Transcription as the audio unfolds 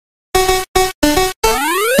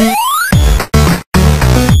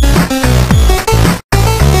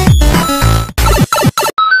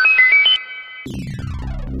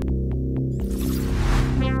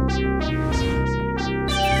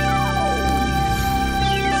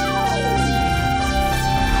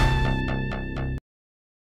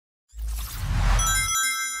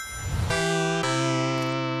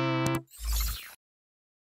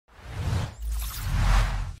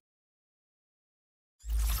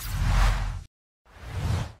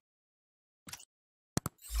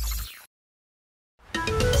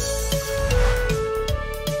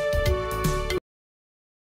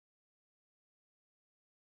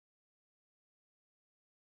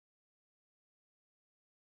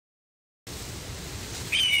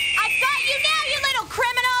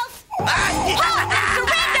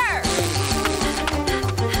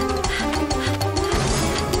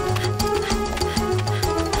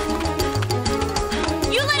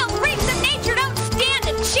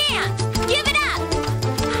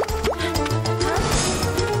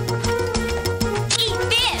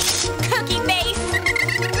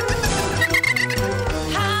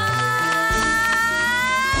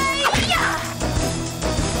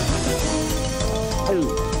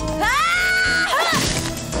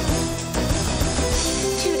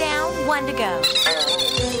time to go.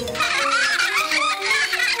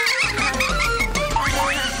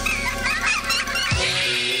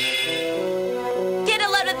 Get a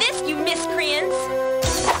load of this, you miscreants!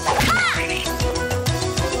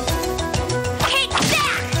 Take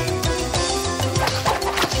that!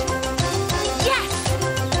 Yes!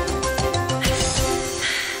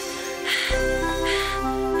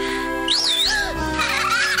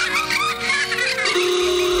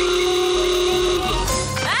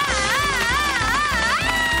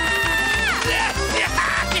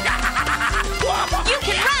 You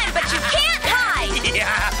can run, but you can't hide!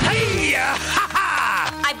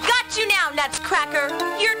 I've got you now, Nutscracker.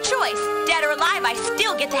 Your choice. Dead or alive, I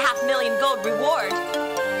still get the $500,000 gold reward.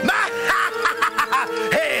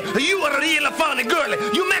 Hey, you are a real funny girl.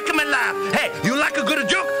 You make me laugh. Hey, you like a good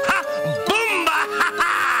joke? Ha! Boomba! Ha ha!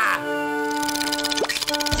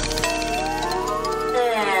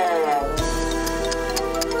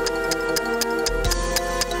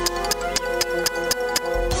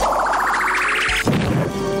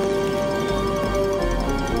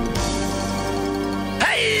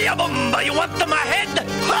 Hey, Boomba, you want my head?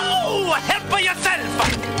 Oh, help yourself!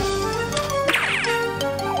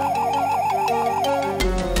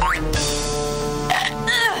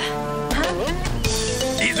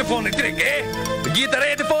 Here's a funny trick, eh? Get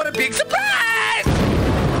ready for a big surprise!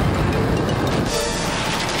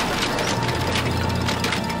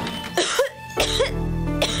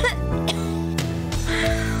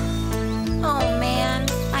 Oh man,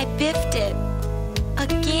 I biffed it.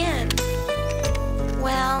 Again.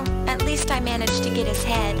 Well, at least I managed to get his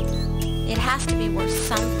head. It has to be worth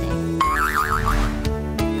something.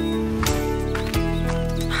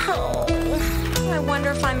 Oh, I wonder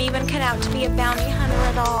if I'm even cut out to be a bounty hunter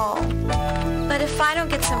at all. But if I don't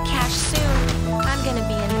get some cash soon, I'm gonna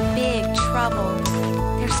be in big trouble.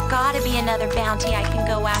 There's gotta be another bounty I can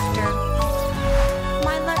go after.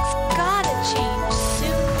 My luck's gotta change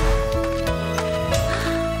soon.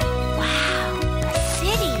 Wow, a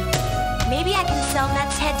city. Maybe I can sell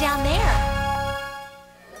Nuts' head down there.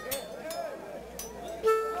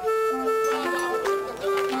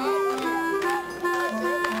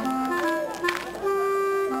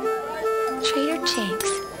 Trader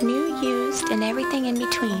Jake's, new, used, and everything in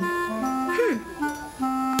between.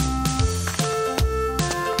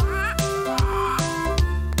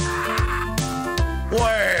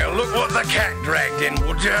 Well, look what the cat dragged in,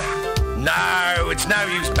 would you? No, it's no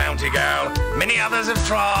use, Bounty Girl. Many others have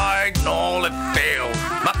tried, and all have failed.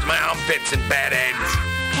 Up to my armpits and bad heads.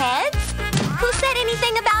 Heads? Who said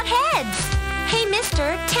anything about heads? Hey,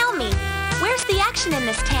 mister, tell me, where's the action in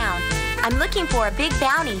this town? I'm looking for a big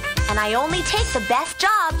bounty, and I only take the best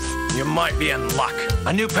jobs. You might be in luck.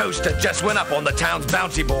 A new poster just went up on the town's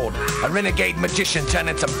bounty board. A renegade magician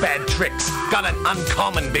turning some bad tricks. Got an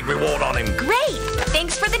uncommon big reward on him. Great!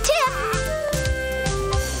 Thanks for the tip!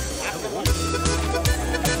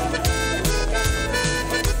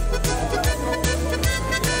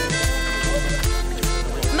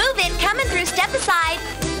 Move it! Coming through! Step aside!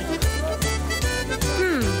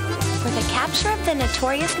 For the capture of the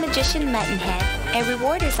notorious magician Muttonhead, a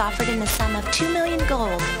reward is offered in the sum of 2 million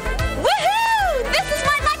gold. Woohoo! This is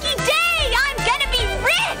my lucky day! I'm gonna be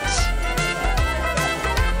rich!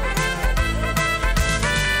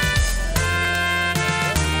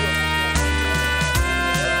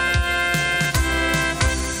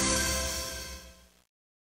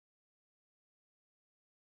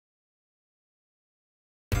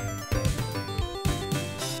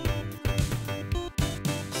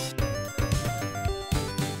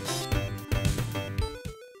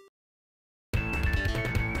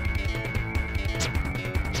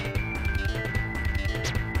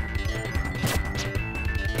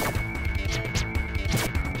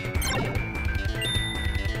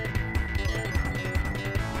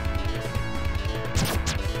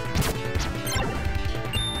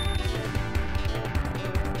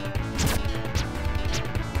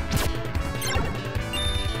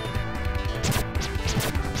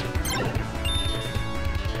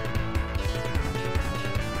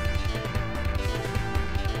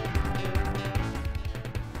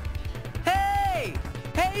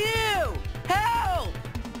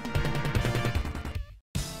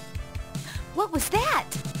 What was that?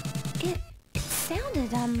 It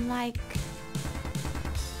sounded, like...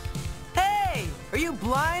 Hey! Are you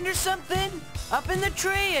blind or something? Up in the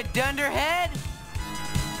tree, you dunderhead!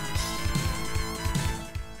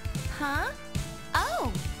 Huh?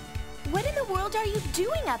 Oh! What in the world are you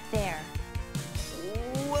doing up there?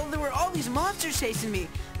 Well, there were all these monsters chasing me.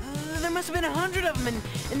 there must have been 100 of them,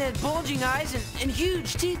 and they had bulging eyes and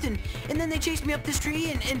huge teeth, and then they chased me up this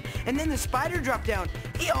tree, and then the spider dropped down.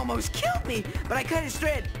 He almost killed me, but I cut his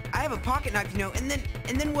thread. I have a pocket knife, you know, and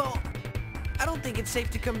then, well, I don't think it's safe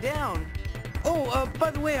to come down. Oh,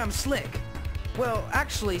 by the way, I'm Slick. Well,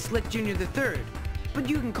 actually, Slick Jr. the Third, but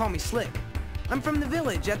you can call me Slick. I'm from the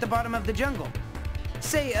village at the bottom of the jungle.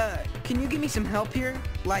 Say, can you give me some help here?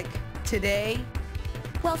 Like, today?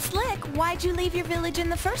 Well, Slick, why'd you leave your village in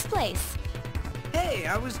the first place? Hey,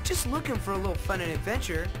 I was just looking for a little fun and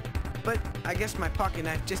adventure, but I guess my pocket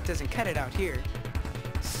knife just doesn't cut it out here.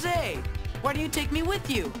 Say, why don't you take me with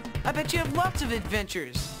you? I bet you have lots of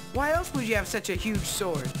adventures. Why else would you have such a huge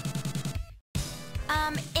sword?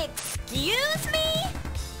 Excuse me?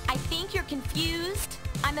 I think you're confused.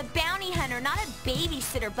 I'm a bounty hunter, not a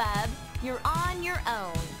babysitter, bub. You're on your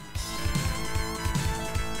own.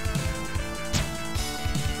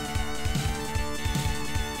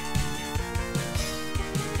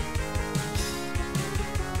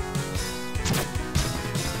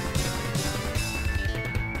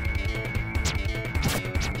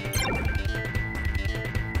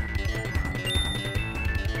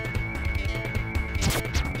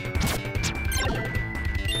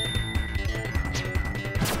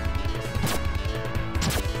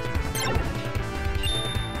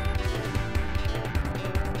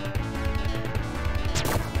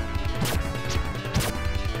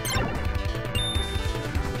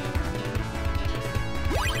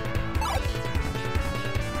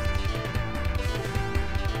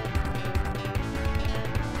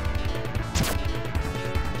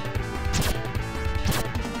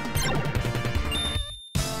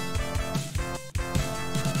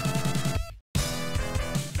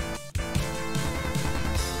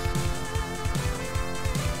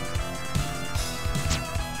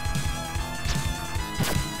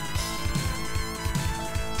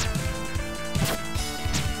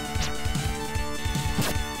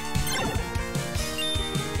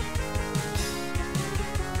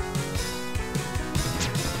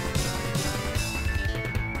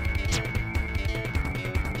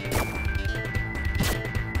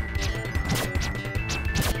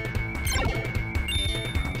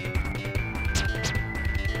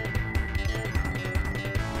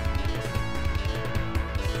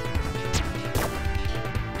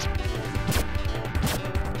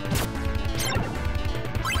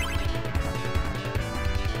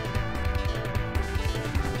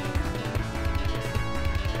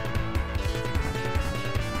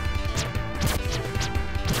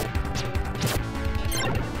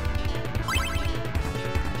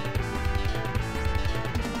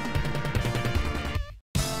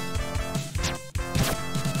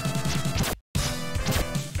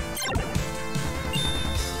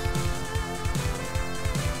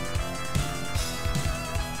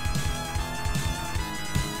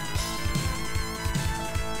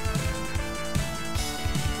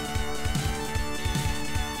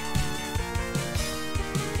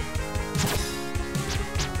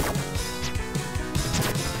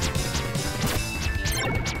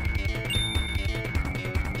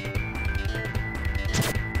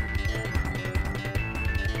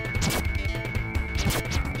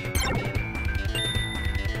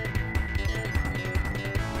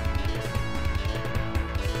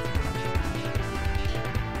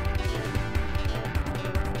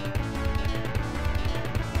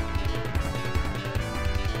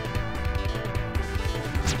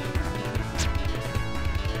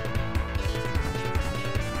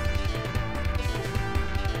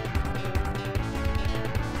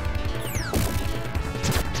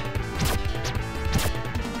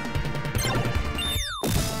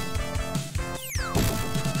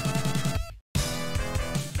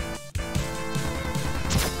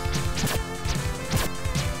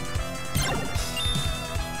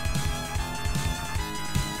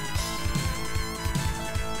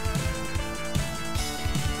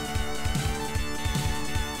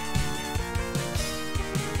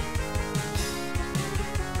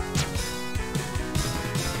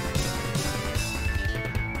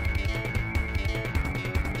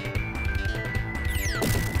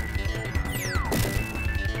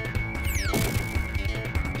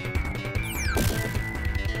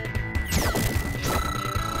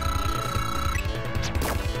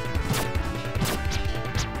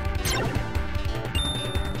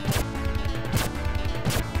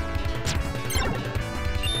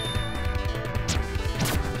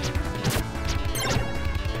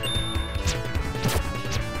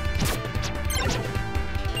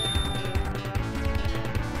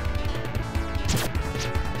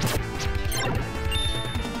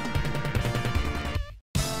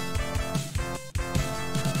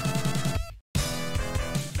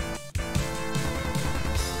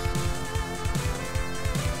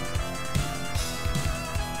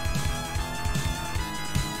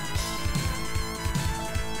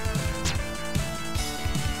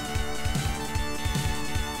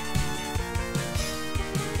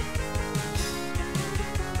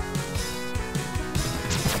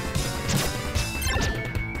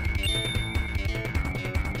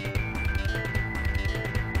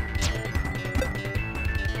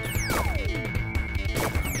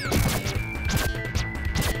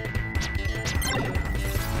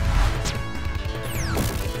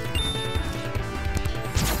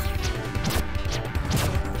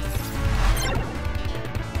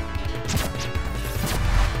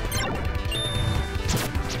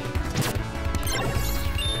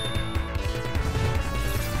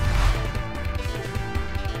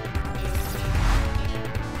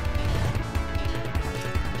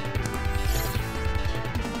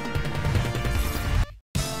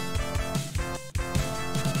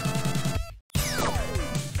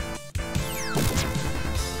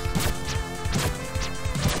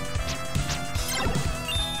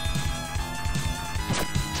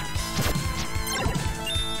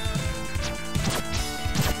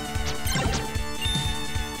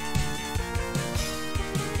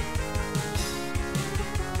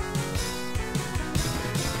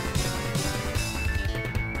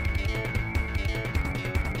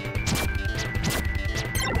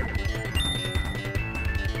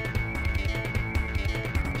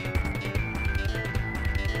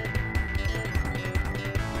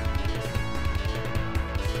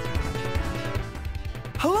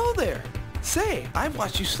 Say, I've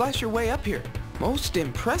watched you slash your way up here. Most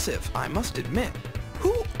impressive, I must admit.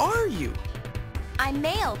 Who are you? I'm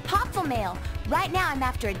Mail, Popful Mail. Right now I'm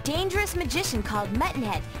after a dangerous magician called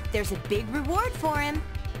Muttonhead. There's a big reward for him.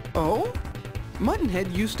 Oh?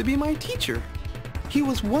 Muttonhead used to be my teacher. He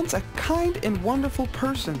was once a kind and wonderful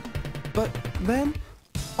person. But then,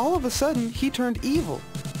 all of a sudden, he turned evil.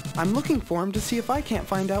 I'm looking for him to see if I can't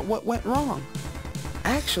find out what went wrong.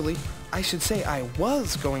 Actually, I should say I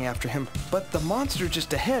was going after him, but the monster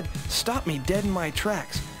just ahead stopped me dead in my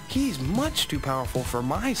tracks. He's much too powerful for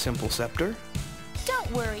my simple scepter.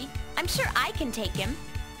 Don't worry, I'm sure I can take him.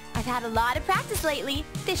 I've had a lot of practice lately.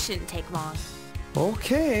 This shouldn't take long.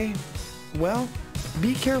 Okay. Well,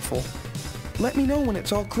 be careful. Let me know when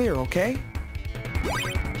it's all clear, okay?